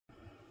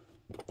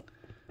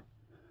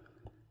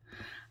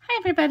Hi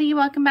everybody,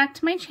 welcome back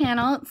to my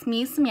channel. It's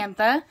me,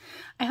 Samantha.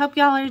 I hope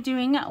y'all are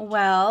doing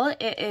well.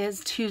 It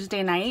is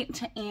Tuesday night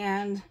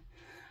and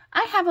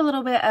I have a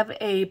little bit of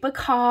a book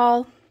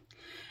haul,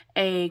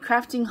 a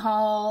crafting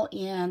haul,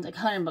 and a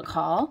coloring book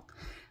haul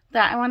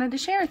that I wanted to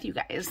share with you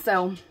guys.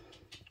 So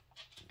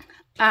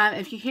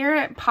if you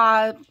hear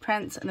paw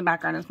prints in the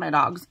background, it's my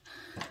dogs,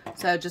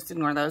 so just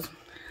ignore those.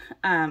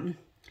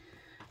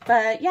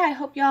 But yeah, I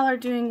hope y'all are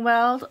doing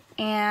well,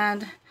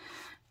 and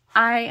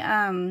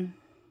I'm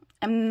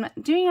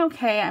doing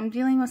okay. I'm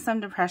dealing with some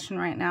depression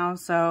right now,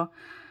 so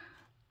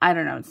I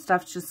don't know,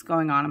 stuff's just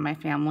going on in my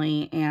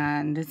family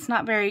and it's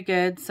not very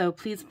good, so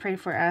please pray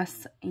for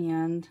us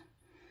and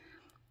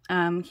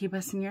keep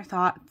us in your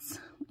thoughts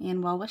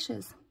and well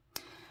wishes.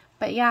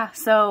 But yeah,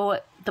 so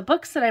the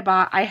books that I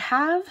bought, I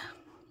have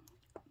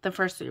the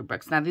first 3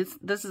 books. Now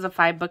this is a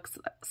 5-book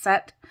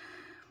set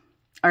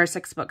or a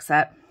 6-book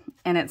set,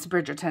 and it's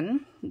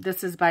Bridgerton.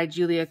 This is by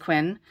Julia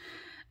Quinn.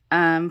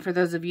 For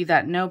those of you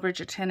that know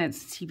Bridgerton,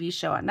 it's a TV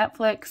show on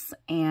Netflix,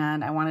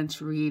 and I wanted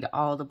to read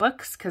all the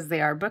books because they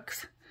are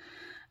books,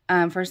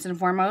 first and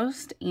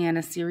foremost, and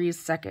a series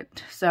second.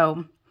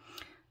 So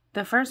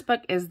the first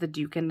book is The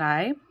Duke and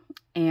I,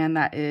 and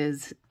that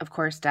is, of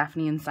course,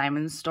 Daphne and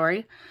Simon's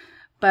story.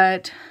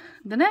 But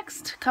the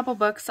next couple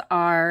books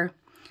are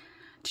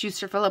To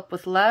Sir Philip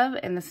with Love,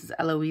 and this is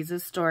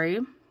Eloise's story.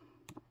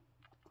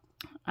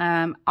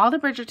 All the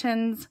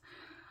Bridgertons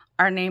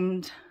are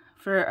named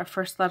for a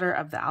first letter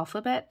of the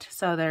alphabet.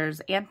 So there's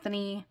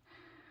Anthony,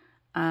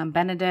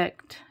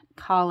 Benedict,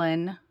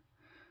 Colin,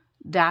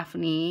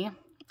 Daphne,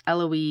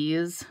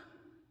 Eloise,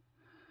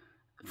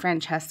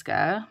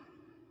 Francesca,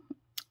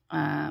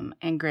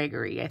 and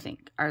Gregory, I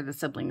think, are the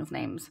siblings'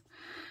 names.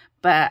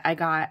 But I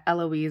got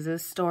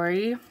Eloise's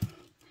story.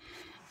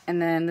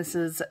 And then this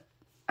is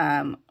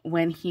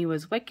When He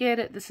Was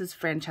Wicked. This is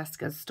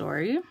Francesca's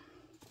story.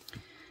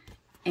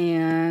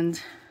 And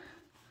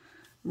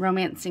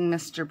Romancing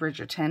Mr.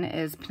 Bridgerton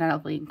is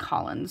Penelope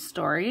Collins'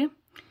 story.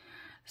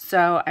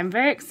 So I'm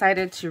very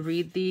excited to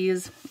read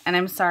these. And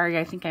I'm sorry,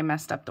 I think I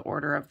messed up the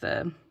order of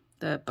the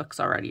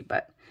books already,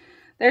 but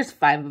there's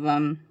 5 of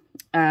them.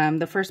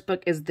 The first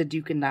book is The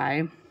Duke and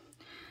I.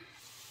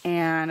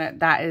 And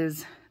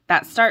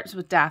that starts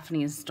with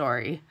Daphne's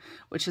story,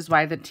 which is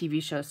why the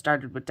TV show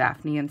started with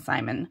Daphne and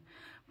Simon.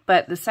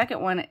 But the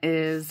second one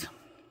is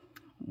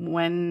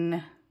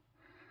When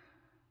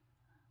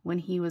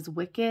He Was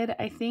Wicked,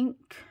 I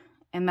think.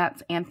 And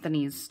that's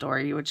Anthony's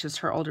story, which is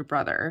her older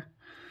brother.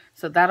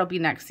 So that'll be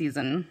next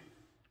season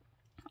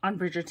on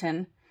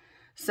Bridgerton.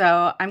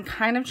 So I'm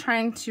kind of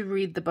trying to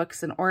read the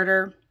books in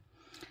order.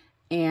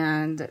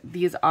 And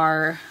these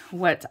are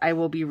what I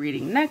will be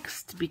reading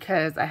next,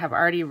 because I have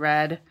already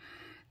read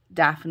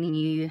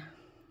Daphne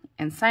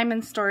and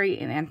Simon's story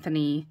and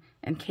Anthony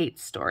and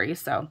Kate's story.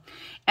 So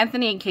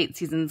Anthony and Kate's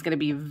season is going to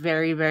be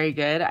very, very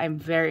good. I'm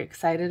very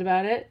excited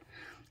about it.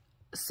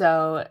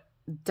 So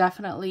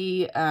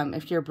definitely,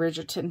 if you're a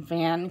Bridgerton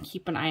fan,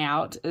 keep an eye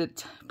out.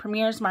 It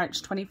premieres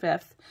March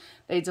 25th.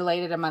 They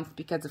delayed it a month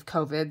because of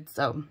COVID,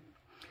 so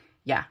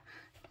yeah.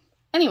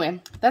 Anyway,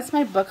 that's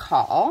my book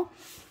haul,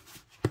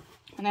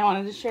 and I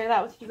wanted to share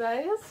that with you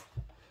guys.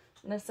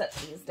 I'm going to set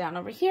these down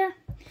over here.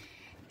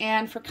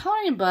 And for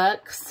coloring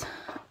books,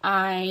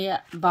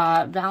 I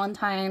bought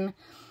Valentine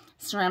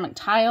Ceramic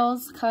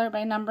Tiles, Color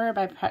by Number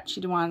by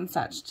Patsy Dewan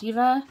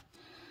Sachdiva.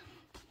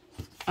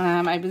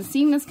 I've been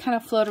seeing this kind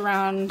of float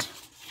around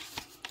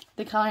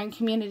the coloring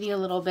community a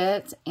little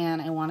bit,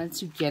 and I wanted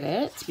to get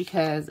it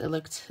because it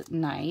looked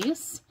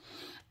nice.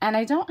 And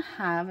I don't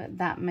have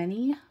that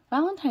many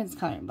Valentine's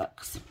coloring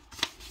books.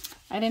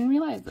 I didn't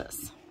realize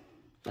this,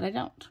 but I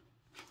don't.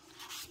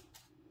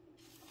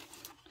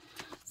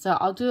 So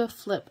I'll do a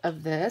flip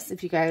of this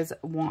if you guys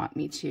want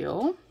me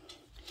to.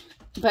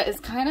 But it's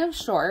kind of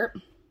short.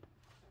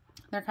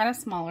 They're kind of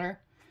smaller.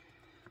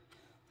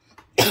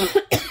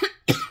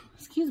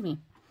 Excuse me.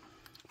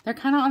 They're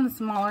kind of on the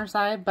smaller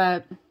side,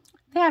 but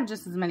they have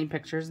just as many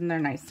pictures and they're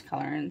nice to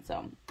color in.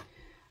 So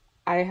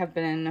I have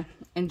been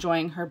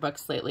enjoying her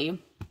books lately.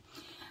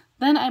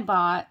 Then I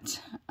bought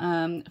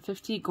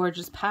 50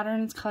 Gorgeous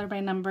Patterns, Color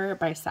by Number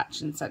by Sach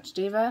and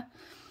Sachdiva.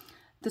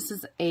 This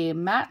is a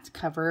matte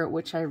cover,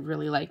 which I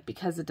really like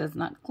because it does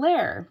not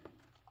glare.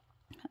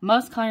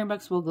 Most coloring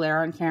books will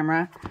glare on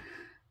camera.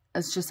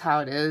 It's just how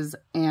it is.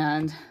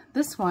 And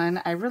this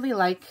one, I really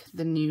like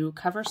the new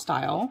cover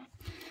style.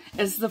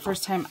 This is the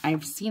first time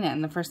I've seen it,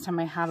 and the first time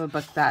I have a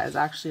book that is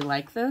actually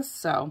like this.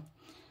 So,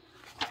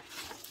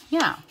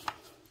 yeah.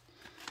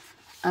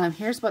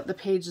 Here's what the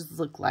pages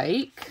look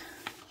like.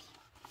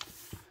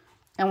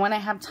 And when I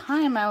have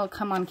time, I will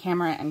come on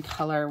camera and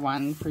color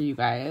one for you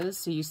guys,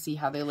 so you see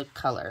how they look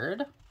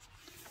colored.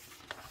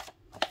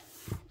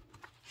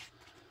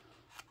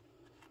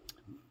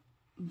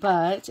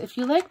 But if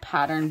you like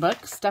pattern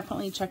books,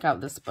 definitely check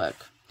out this book.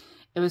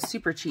 It was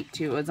super cheap,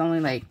 too. It was only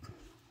like,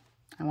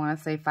 I want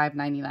to say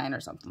 $5.99 or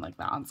something like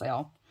that on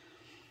sale.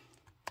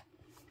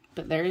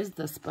 But there is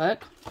this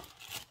book.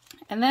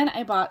 And then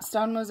I bought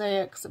Stone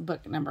Mosaics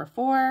book number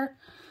 4.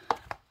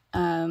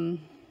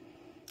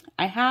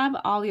 I have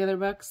all the other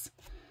books.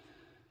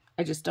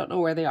 I just don't know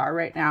where they are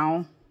right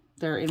now.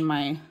 They're in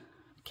my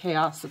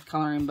chaos of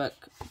coloring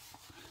book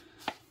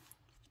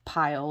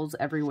piles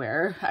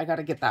everywhere. I got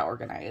to get that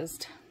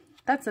organized.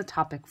 That's a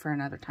topic for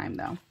another time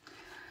though.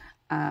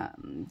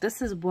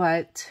 This is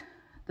what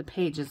the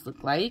pages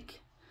look like.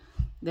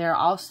 They're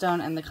all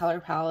stone and the color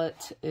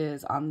palette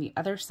is on the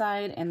other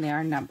side and they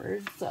are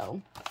numbered.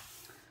 So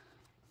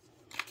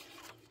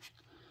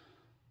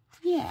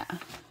yeah.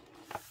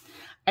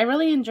 I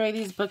really enjoy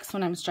these books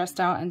when I'm stressed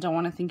out and don't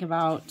want to think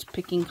about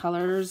picking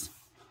colors.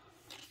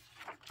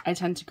 I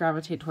tend to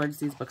gravitate towards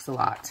these books a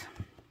lot.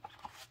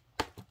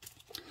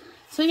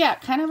 So yeah,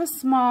 kind of a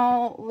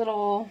small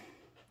little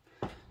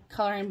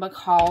coloring book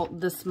haul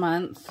this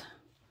month.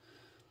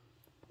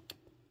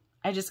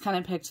 I just kind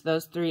of picked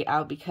those 3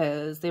 out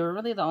because they were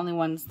really the only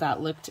ones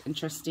that looked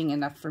interesting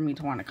enough for me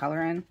to want to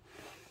color in.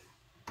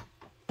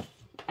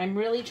 I'm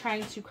really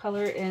trying to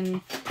color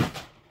in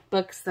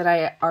books that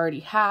I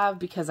already have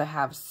because I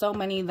have so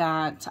many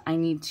that I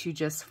need to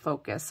just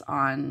focus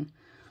on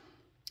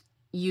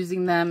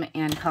using them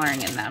and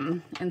coloring in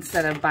them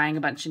instead of buying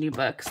a bunch of new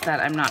books that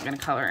I'm not going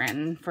to color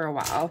in for a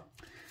while,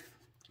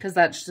 because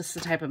that's just the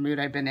type of mood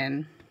I've been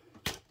in.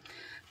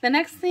 The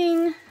next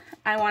thing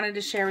I wanted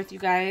to share with you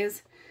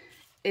guys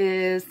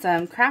is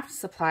some craft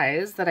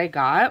supplies that I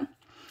got.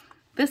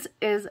 This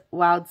is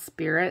Wild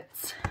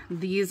Spirits.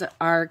 These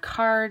are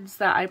cards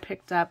that I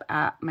picked up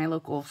at my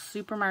local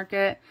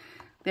supermarket.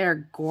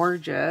 They're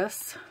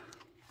gorgeous.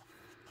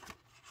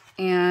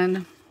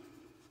 And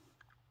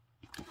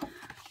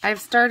I've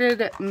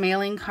started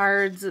mailing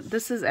cards.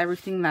 This is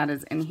everything that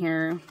is in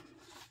here.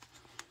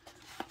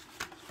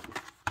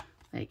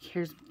 Like,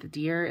 here's the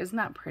deer. Isn't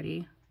that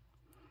pretty?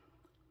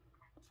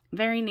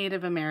 Very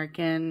Native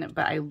American,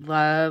 but I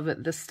love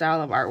this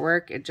style of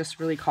artwork. It just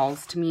really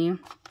calls to me.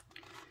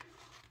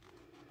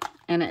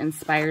 And it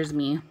inspires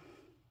me.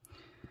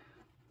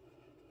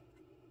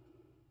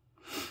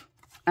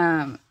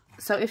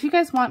 So if you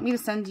guys want me to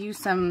send you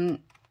some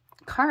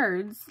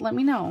cards, let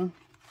me know.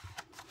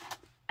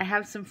 I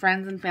have some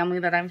friends and family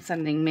that I'm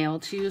sending mail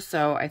to,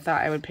 so I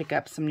thought I would pick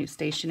up some new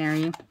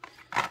stationery.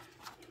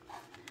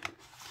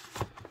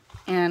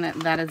 And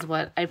that is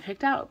what I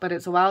picked out. But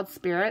it's Wild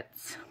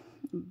Spirits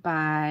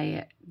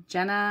by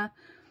Jenna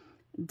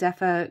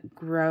Defa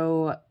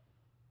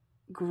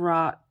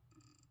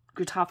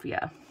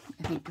Grutofia,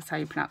 I think is how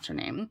you pronounce her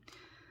name.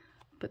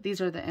 But these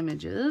are the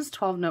images,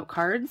 12 note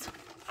cards.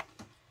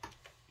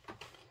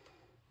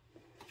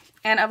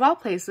 And of all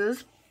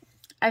places,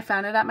 I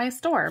found it at my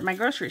store, my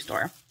grocery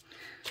store.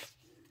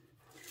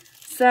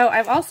 So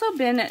I've also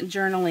been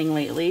journaling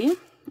lately,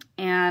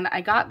 and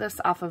I got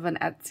this off of an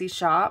Etsy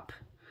shop.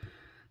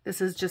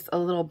 This is just a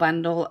little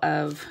bundle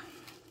of,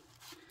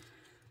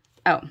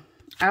 oh,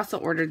 I also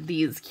ordered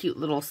these cute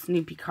little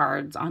Snoopy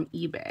cards on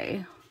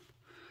eBay.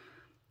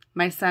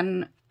 My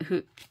son,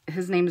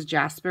 his name is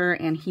Jasper,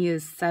 and he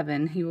is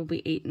 7. He will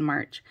be 8 in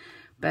March,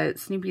 but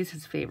Snoopy is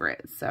his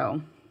favorite.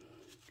 So,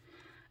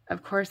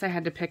 of course, I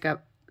had to pick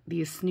up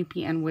these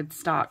Snoopy and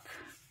Woodstock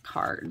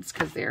cards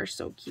because they are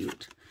so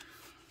cute.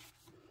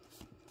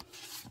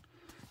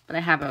 But I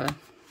have a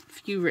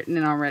few written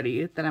in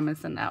already that I'm going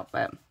to send out,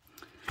 but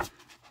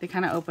they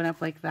kind of open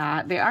up like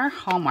that. They are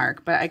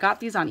Hallmark, but I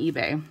got these on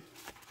eBay,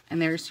 and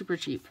they're super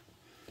cheap.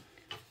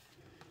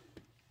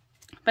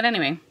 But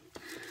anyway,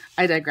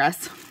 I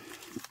digress.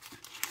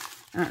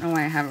 I don't know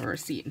why I have a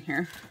receipt in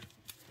here.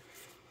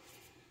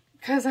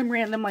 Because I'm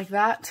random like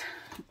that.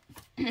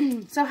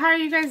 So how are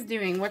you guys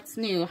doing? What's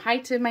new? Hi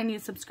to my new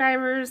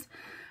subscribers.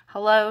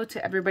 Hello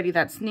to everybody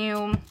that's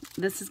new.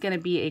 This is going to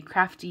be a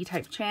crafty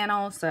type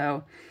channel,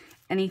 so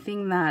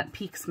anything that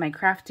piques my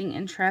crafting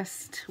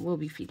interest will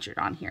be featured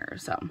on here.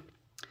 So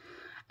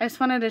I just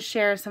wanted to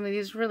share some of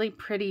these really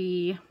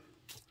pretty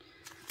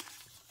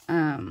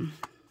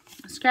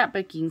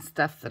scrapbooking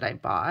stuff that I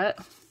bought.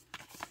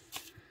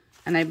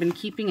 And I've been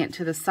keeping it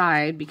to the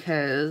side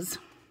because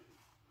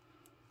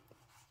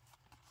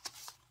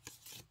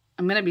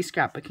I'm going to be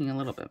scrapbooking a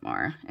little bit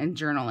more, and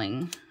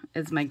journaling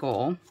is my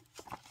goal.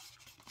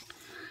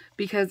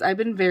 Because I've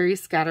been very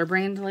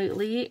scatterbrained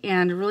lately,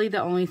 and really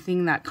the only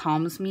thing that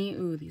calms me,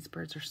 ooh, these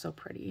birds are so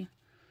pretty.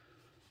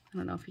 I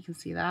don't know if you can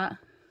see that,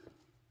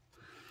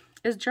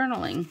 is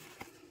journaling.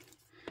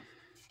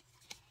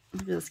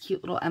 Look at this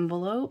cute little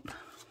envelope.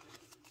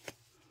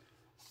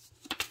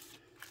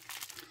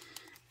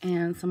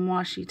 And some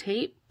washi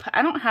tape.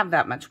 I don't have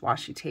that much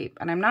washi tape,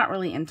 and I'm not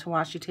really into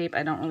washi tape.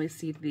 I don't really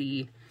see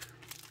the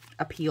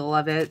appeal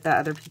of it that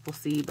other people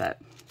see, but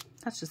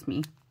that's just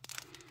me.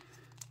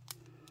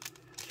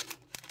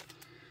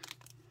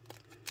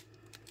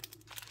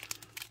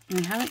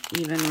 I haven't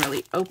even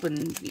really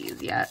opened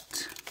these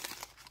yet,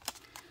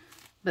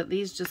 but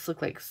these just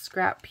look like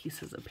scrap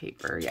pieces of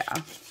paper. Yeah,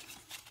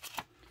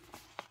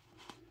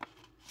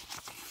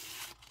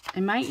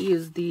 I might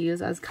use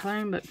these as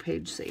coloring book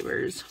page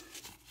savers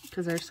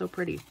because they're so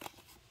pretty.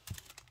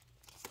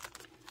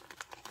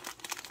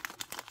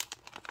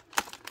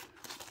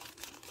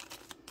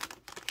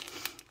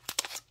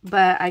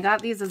 But I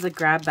got these as a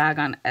grab bag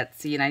on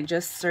Etsy, and I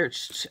just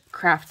searched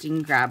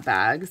crafting grab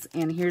bags,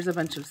 and here's a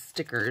bunch of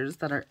stickers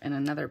that are in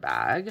another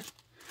bag.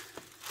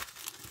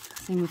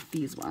 Same with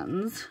these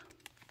ones.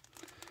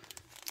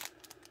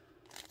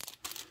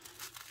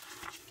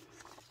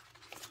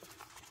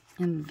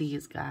 And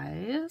these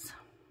guys.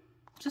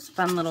 Just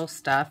fun little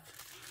stuff.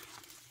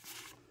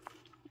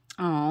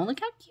 Oh,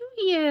 look how cute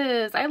he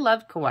is. I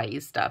love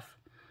kawaii stuff.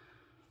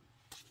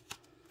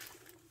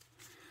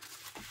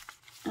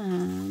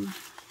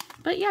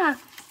 But yeah,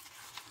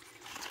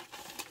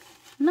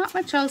 not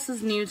much else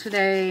is new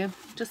today.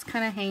 Just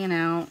kind of hanging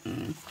out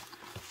and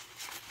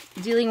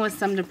dealing with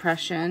some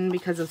depression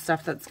because of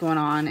stuff that's going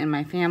on in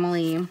my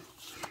family.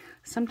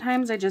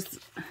 Sometimes I just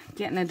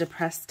get in a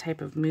depressed type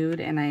of mood,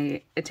 and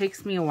it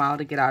takes me a while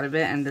to get out of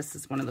it, and this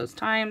is one of those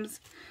times.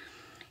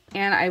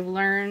 And I've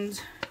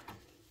learned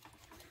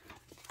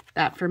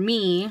that for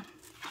me,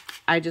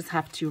 I just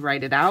have to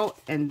write it out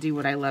and do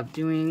what I love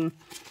doing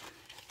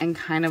and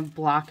kind of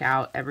block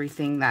out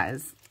everything that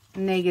is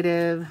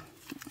negative,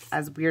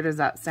 as weird as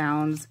that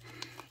sounds,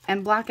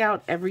 and block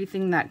out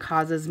everything that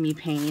causes me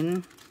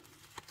pain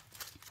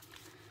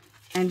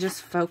and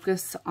just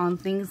focus on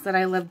things that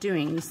I love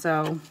doing.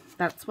 So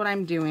that's what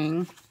I'm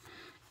doing.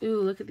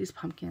 Ooh, look at these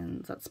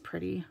pumpkins. That's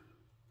pretty.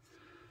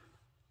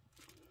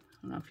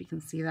 I don't know if you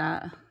can see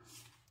that.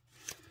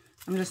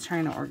 I'm just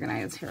trying to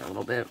organize here a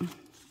little bit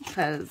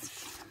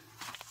because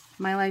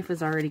my life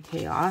is already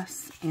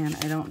chaos, and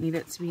I don't need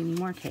it to be any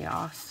more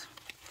chaos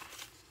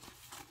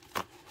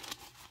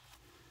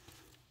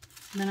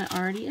than it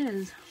already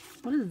is.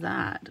 What is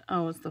that?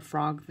 Oh, it's the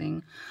frog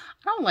thing.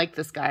 I don't like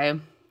this guy.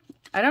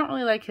 I don't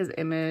really like his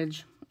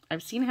image.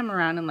 I've seen him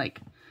around in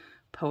like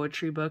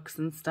poetry books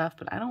and stuff,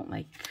 but I don't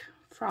like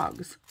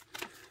frogs.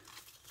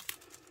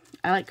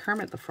 I like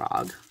Kermit the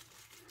Frog.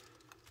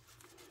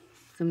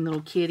 Some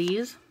little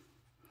kitties.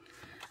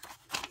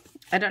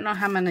 I don't know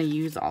how I'm going to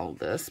use all of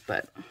this,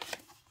 but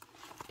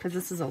because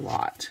this is a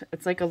lot.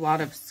 It's like a lot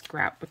of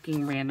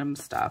scrapbooking random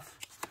stuff.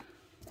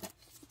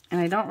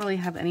 And I don't really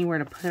have anywhere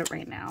to put it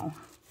right now.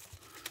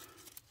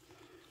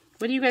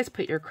 What do you guys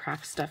put your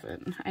craft stuff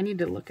in? I need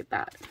to look at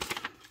that.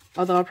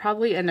 Although I'll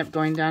probably end up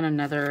going down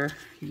another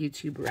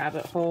YouTube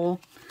rabbit hole.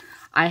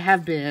 I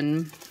have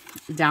been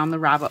down the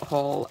rabbit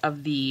hole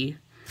of the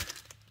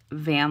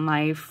van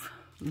life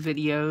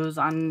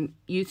videos on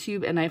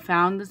YouTube, and I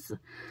found this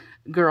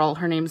girl.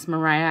 Her name's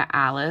Mariah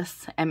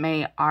Alice,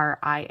 M-A-R-I-A-H-A-L-I-C-E.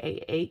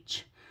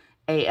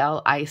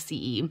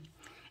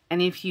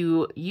 And if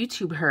you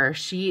YouTube her,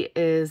 she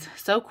is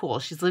so cool.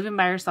 She's living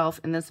by herself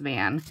in this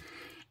van,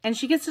 and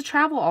she gets to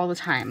travel all the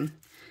time.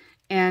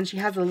 And she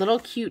has a little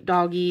cute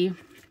doggy,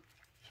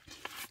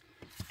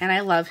 and I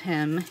love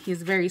him.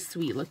 He's very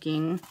sweet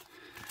looking.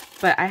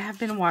 But I have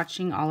been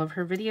watching all of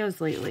her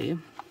videos lately.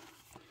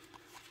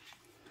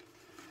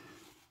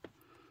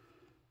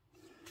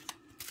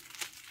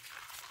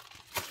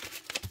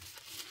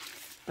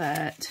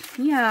 But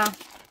yeah,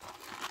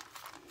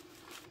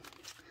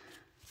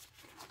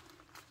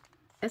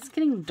 it's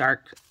getting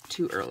dark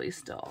too early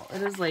still.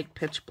 It is like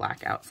pitch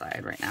black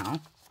outside right now.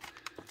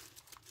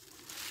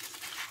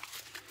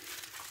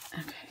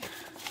 Okay.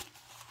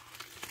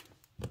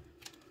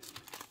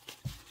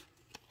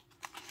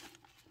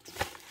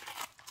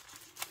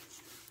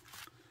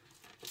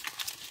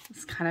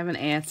 It's kind of an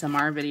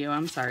ASMR video.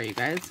 I'm sorry, you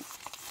guys.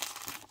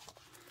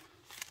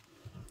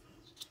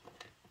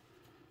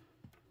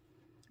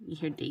 You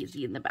hear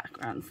Daisy in the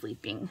background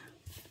sleeping.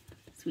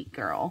 Sweet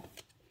girl.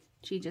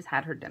 She just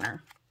had her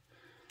dinner.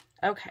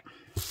 Okay.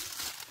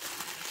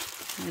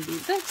 I'm gonna do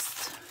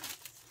this.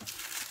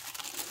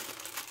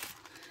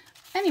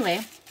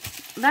 Anyway,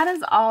 that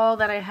is all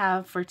that I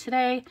have for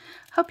today.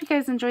 Hope you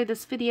guys enjoyed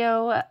this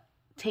video.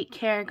 Take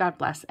care, God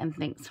bless, and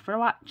thanks for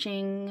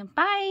watching.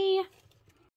 Bye!